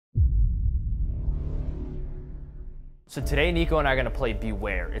So today, Nico and I are gonna play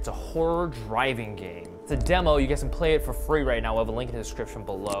Beware. It's a horror driving game. It's a demo, you guys can play it for free right now. We'll have a link in the description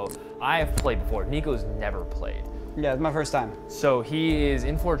below. I have played before, Nico's never played. Yeah, it's my first time. So he is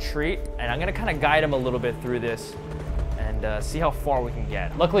in for a treat, and I'm gonna kind of guide him a little bit through this and see how far we can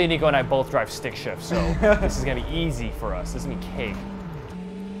get. Luckily, Nico and I both drive stick shift, so this is gonna be easy for us. This is gonna be cake.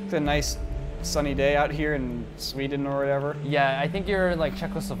 It's a nice sunny day out here in Sweden or whatever. Yeah, I think you're in like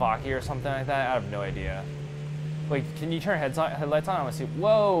Czechoslovakia or something like that. I have no idea. Wait, can you turn headlights on? I want to see.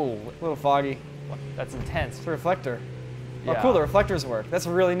 Whoa! A little foggy. That's intense. It's a reflector. Yeah. Oh, cool, the reflectors work. That's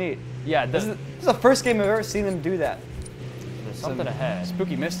really neat. Yeah, This is the first game I've ever seen them do that. there's something ahead.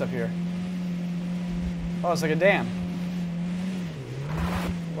 Spooky mist up here. Oh, it's like a dam.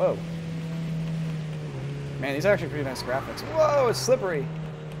 Whoa. Man, these are actually pretty nice graphics. Whoa, it's slippery.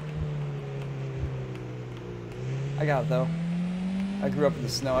 I got it though. I grew up in the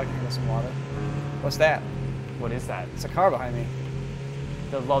snow, I can handle some water. What's that? What is that? It's a car behind me.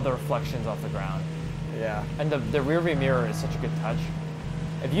 I love the reflections off the ground. Yeah. And the rear view mirror is such a good touch.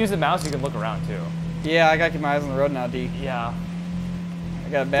 If you use the mouse, you can look around too. Yeah, I gotta keep my eyes on the road now, D. Yeah. I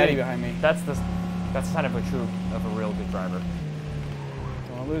got a baddie Dude, behind me. That's the sign of a real good driver.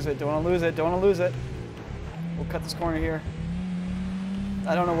 Don't wanna lose it, don't wanna lose it, don't wanna lose it. We'll cut this corner here.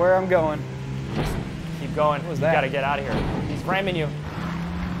 I don't know where I'm going. Just keep going. What was You that? gotta get out of here. He's ramming you.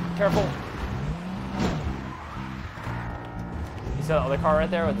 Careful. You see the other car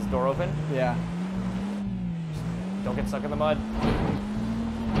right there with his door open? Yeah. Don't get stuck in the mud.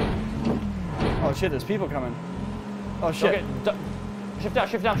 Oh shit, there's people coming. Oh shit. Shift down,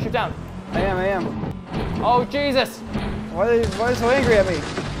 shift down, shift down. I am. Oh, Jesus. Why are they so angry at me?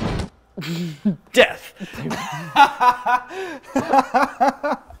 Death.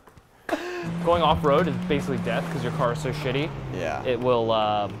 Going off-road is basically death because your car is so shitty. Yeah. It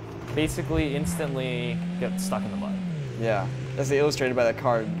will basically instantly get stuck in the mud. Yeah. That's illustrated by that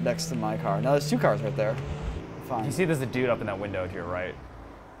car next to my car. Now there's two cars right there. Fine. You see there's a dude up in that window to your right.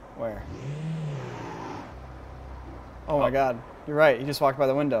 Where? Oh my god. You're right. He just walked by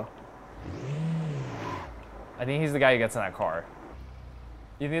the window. I think he's the guy who gets in that car.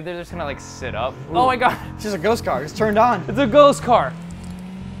 You think they're just gonna like sit up? Ooh. Oh my god! It's just a ghost car. It's turned on. It's a ghost car.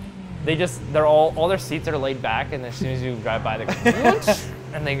 They're all their seats are laid back, and as soon as you drive by, they go,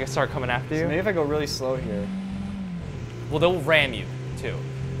 and they start coming after you. So maybe if I go really slow here. Well, they'll ram you too.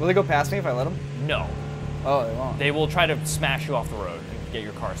 Will they go past me if I let them? No. Oh, they won't. They will try to smash you off the road and get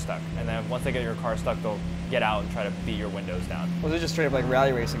your car stuck. And then once they get your car stuck, they'll get out and try to beat your windows down. Well, they're just straight up like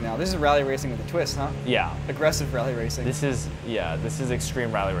rally racing now. This is rally racing with a twist, huh? Yeah. Aggressive rally racing. This is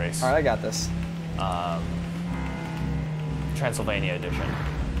extreme rally race. All right, I got this. Transylvania edition.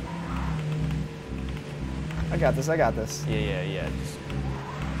 I got this. I got this. Yeah. Just,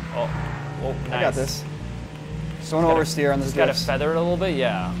 oh, nice. I got this. Just don't oversteer on this. Just gotta feather it a little bit,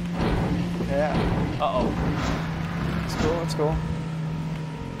 yeah. Yeah. Uh-oh. It's cool. It's cool.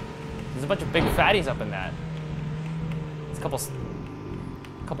 There's a bunch of big fatties up in that. There's a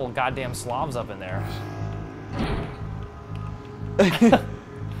couple of goddamn Slavs up in there.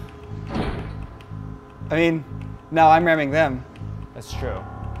 I mean, now I'm ramming them. That's true.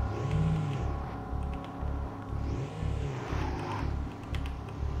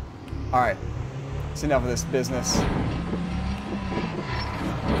 All right. It's enough of this business.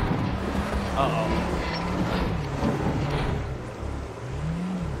 Uh-oh.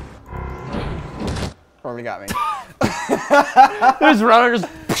 Already got me. There's runners.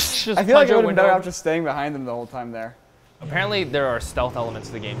 Just I feel like it would have been better window. off just staying behind them the whole time there. Apparently, there are stealth elements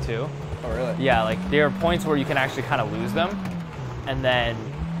to the game too. Oh, really? Yeah, like there are points where you can actually kind of lose them, and then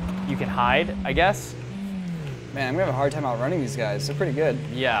you can hide, I guess. Man, I'm gonna have a hard time outrunning these guys. They're pretty good.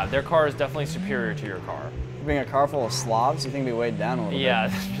 Yeah, their car is definitely superior to your car. Being a car full of Slavs, you think they'd be weighed down a little bit.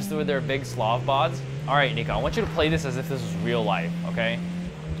 Yeah, just with their big Slav bods. All right, Nico, I want you to play this as if this was real life, okay?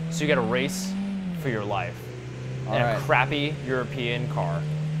 So you got to race for your life in a crappy European car.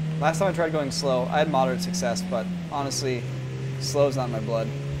 Last time I tried going slow, I had moderate success, but honestly, slow's not in my blood.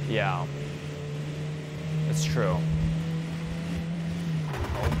 Yeah, it's true.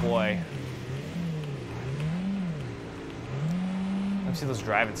 Oh boy. Let me see those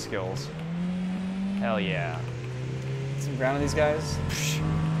driving skills. Hell yeah. Some ground on these guys.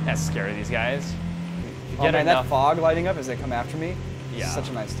 That's scary, these guys. Oh man, that fog lighting up as they come after me. Yeah. Such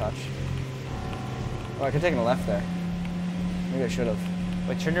a nice touch. Oh, I could take a left there. Maybe I should have.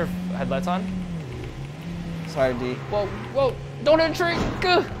 Wait, turn your headlights on. Sorry, D. Whoa, don't hit a tree.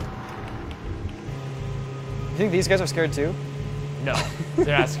 Gah. You think these guys are scared too? No,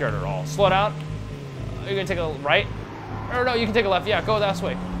 they're not scared at all. Slow down. You're gonna take a right? Or no, you can take a left. Yeah, go that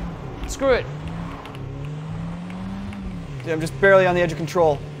way. Screw it. Dude, I'm just barely on the edge of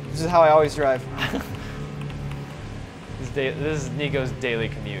control. This is how I always drive. This is Nico's daily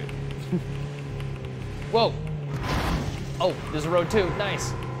commute. Whoa. Oh, there's a road too.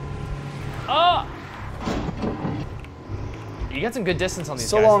 Nice. Ah! You got some good distance on these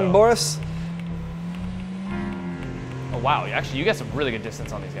So guys, long, though. Boris. Oh, wow. Actually, you got some really good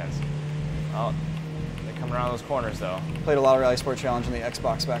distance on these guys. Oh, they're coming around those corners, though. Played a lot of Rally Sport Challenge on the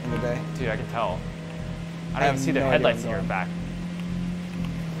Xbox back in the day. Dude, I can tell. I I don't have even see their no idea headlights what's in your going back.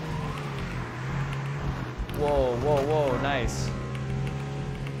 Whoa, whoa, whoa. Nice.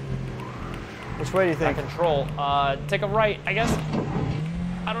 Which way do you Got think? control. Take a right, I guess.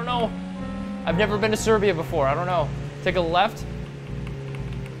 I don't know. I've never been to Serbia before. I don't know. Take a left.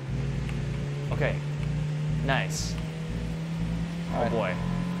 Okay. Nice. Oh Alright. boy.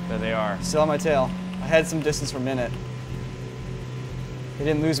 There they are. Still on my tail. I had some distance for a minute. They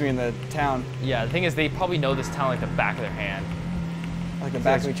didn't lose me in the town. Yeah, the thing is, they probably know this town like the back of their hand. Like the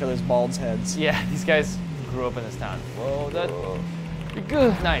back of each other's bald heads. Yeah, these guys grew up in this town. Whoa, that. You're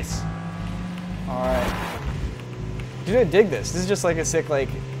good. Nice. Alright. Dude, I dig this. This is just like a sick, like,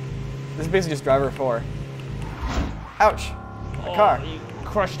 this is basically just driver 4. Ouch. A car. You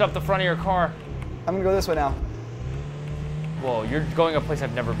crushed up the front of your car. I'm gonna go this way now. Whoa, you're going a place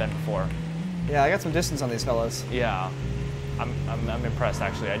I've never been before. Yeah, I got some distance on these fellas. Yeah. I'm impressed,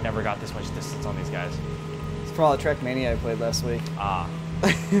 actually. I never got this much distance on these guys. It's from all the Trackmania I played last week. Ah.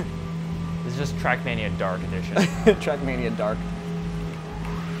 This is just Trackmania Dark Edition. Trackmania Dark.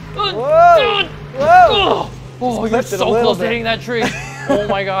 Whoa! Whoa! Oh, you're Clipped it a so little close to bit. hitting that tree. Oh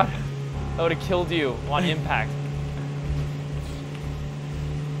my god. That would have killed you on impact.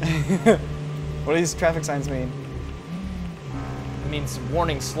 What do these traffic signs mean? It means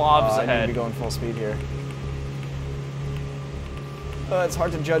warning Slavs I need to ahead. be going full speed here. It's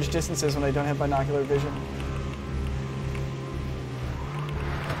hard to judge distances when I don't have binocular vision.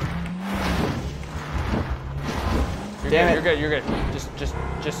 You're good. You're good.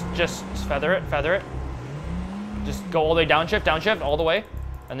 Just feather it. Feather it. Just go all the way downshift, all the way,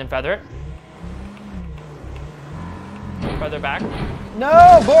 and then feather it. Feather back.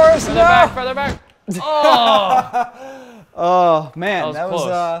 No, Boris, Feather no! back. Feather back. Oh, Oh man, that was close.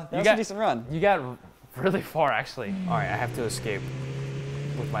 that You was got- a decent run. you got really far, actually. All right, I have to escape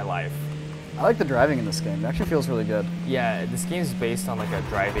with my life. I like the driving in this game. It actually feels really good. Yeah, this game is based on like a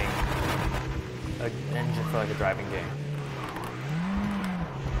driving, an engine for like a driving game.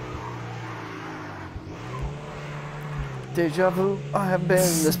 Deja vu, I have been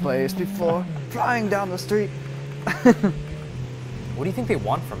in this place before, flying down the street. What do you think they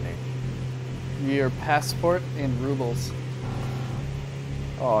want from me? Your passport in rubles.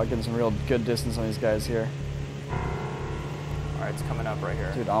 Oh, getting some real good distance on these guys here. All right, it's coming up right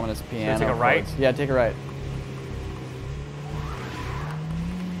here. Dude, ominous piano. take a right? chords. Yeah, take a right.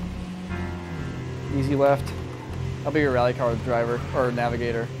 Easy left. I'll be your rally car driver or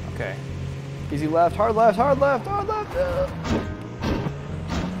navigator. Okay. Easy left, hard left, hard left, hard left.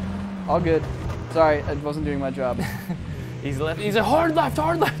 All good. Sorry, I wasn't doing my job. He's left. He's a hard left,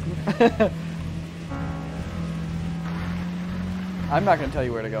 hard left. I'm not gonna tell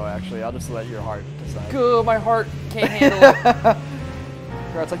you where to go. Actually, I'll just let your heart decide. Good, my heart can't handle it.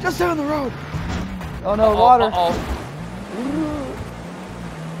 Your heart's like, just down the road. Oh no, water. Uh-oh.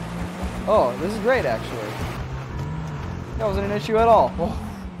 Oh, this is great actually. That wasn't an issue at all. Oh,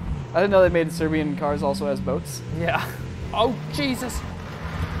 I didn't know they made Serbian cars also as boats. yeah. Oh, Jesus.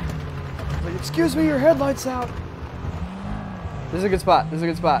 It's like, excuse me, your headlight's out. This is a good spot. This is a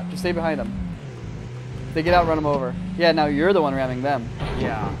good spot. Just stay behind them. If they get out, run them over. Yeah, now you're the one ramming them.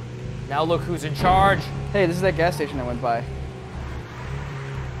 Yeah. Now look who's in charge. Hey, this is that gas station I went by.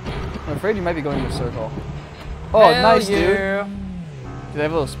 I'm afraid you might be going in a circle. Oh, Hell nice, dude. yeah. Do they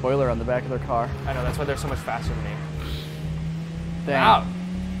have a little spoiler on the back of their car? I know, that's why they're so much faster than me. Dang. Out.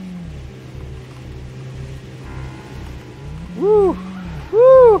 Woo!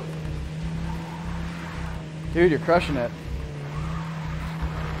 Woo! Dude, you're crushing it.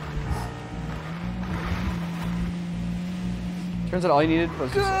 Turns out all you needed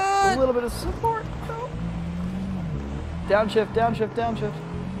was just a little bit of support. No. Downshift, downshift, downshift.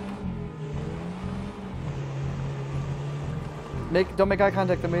 Don't make eye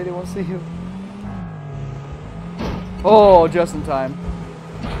contact, the they won't see you. Oh, just in time.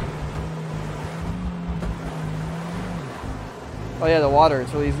 Oh yeah, the water.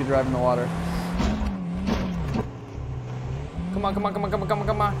 It's really easy to drive in the water. Come on, come on, come on, come on, come on,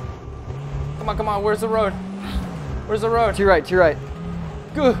 come on. Come on, come on, where's the road? Where's the road? To your right, to your right.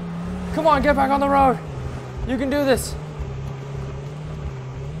 Good. Come on, get back on the road. You can do this.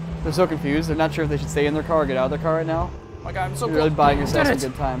 They're so confused. They're not sure if they should stay in their car or get out of their car right now. my God, I'm so You're really close. buying yourself Did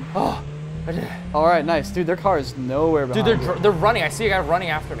some it. good time. Oh, I did it. All right, nice. Dude, their car is nowhere behind Dude, you. they're running. I see a guy running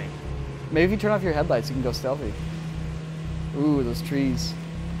after me. Maybe if you turn off your headlights, you can go stealthy. Ooh, those trees.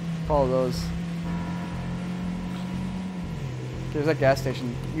 Follow those. There's that gas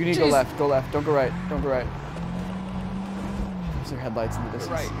station. You need to go Jeez. left. Go left. Don't go right. Don't go right. There's their headlights in the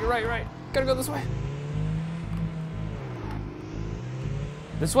distance. You're right. Gotta go this way.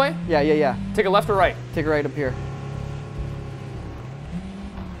 This way? Yeah. Take a left or right? Take a right up here.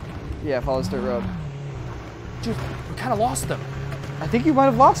 Yeah, follow this dirt road. Dude, we kind of lost them. I think you might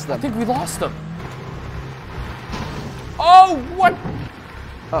have lost them. I think we lost them. Oh, what?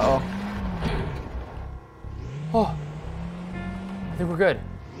 Uh-oh. Oh. I think we're good.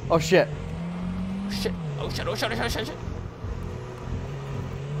 Oh, shit. Shit. Oh, shit.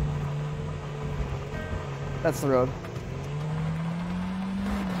 That's the road.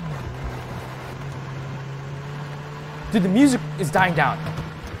 Dude, the music is dying down.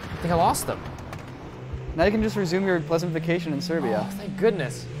 I think I lost them. Now you can just resume your pleasant vacation in Serbia. Oh, thank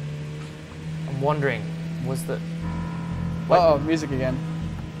goodness. I'm wondering, was the... What? Uh-oh, music again.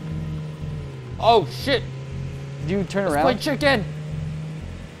 Oh, shit. Did you turn Let's around? play chicken.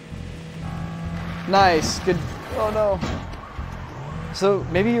 Nice. Good. Oh, no. So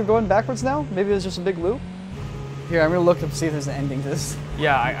maybe you're going backwards now? Maybe there's just a big loop? Here, I'm going to look up see if there's an ending to this.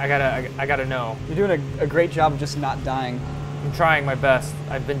 Yeah, I gotta know. You're doing a great job of just not dying. I'm trying my best.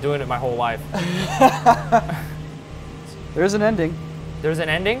 I've been doing it my whole life. There's an ending. There's an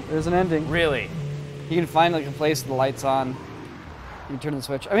ending? There's an ending. Really? You can find like a place with the lights on. You can turn the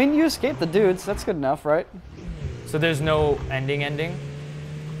switch. I mean, you escaped the dudes. That's good enough, right? So there's no ending?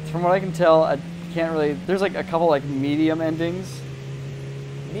 From what I can tell, I can't really... There's like a couple like medium endings.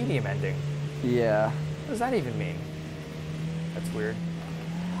 Medium ending? Yeah. What does that even mean? That's weird.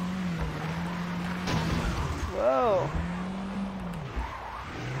 Whoa.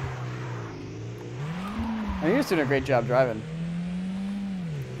 I mean, you're just doing a great job driving.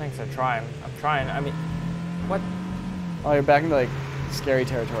 Thanks, I'm trying. I mean, what? Oh, you're back into like scary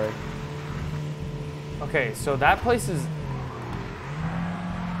territory. Okay, so that place is...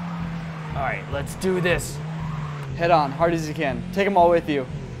 All right, let's do this. Head on, hard as you can. Take them all with you.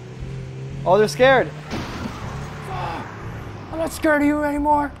 Oh, they're scared. I'm not scared of you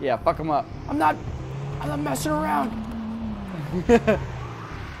anymore. Yeah, fuck them up. I'm not messing around.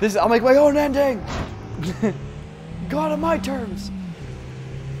 I'll make my own ending. Go out on my terms.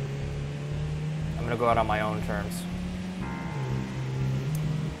 I'm gonna go out on my own terms. You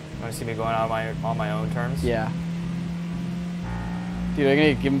wanna see me going out on my own terms? Yeah. Dude, are you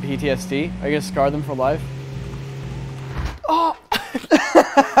gonna give them PTSD? Are you gonna scar them for life? Oh!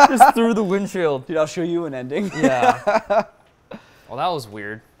 Just through the windshield. Dude, I'll show you an ending. Yeah. Well, that was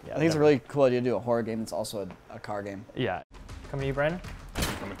weird. Yeah, I think it's a really cool idea to do a horror game that's also a car game. Yeah. Coming to you, Brandon?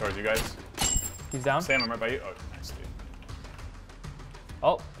 Coming towards you guys. He's down? Sam, I'm right by you. Oh, nice, dude.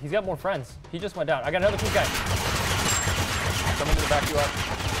 Oh, he's got more friends. He just went down. I got another pink guy. Someone to back you up.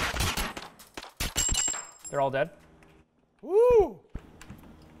 They're all dead. Woo!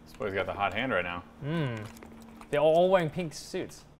 This boy's got the hot hand right now. They're all wearing pink suits.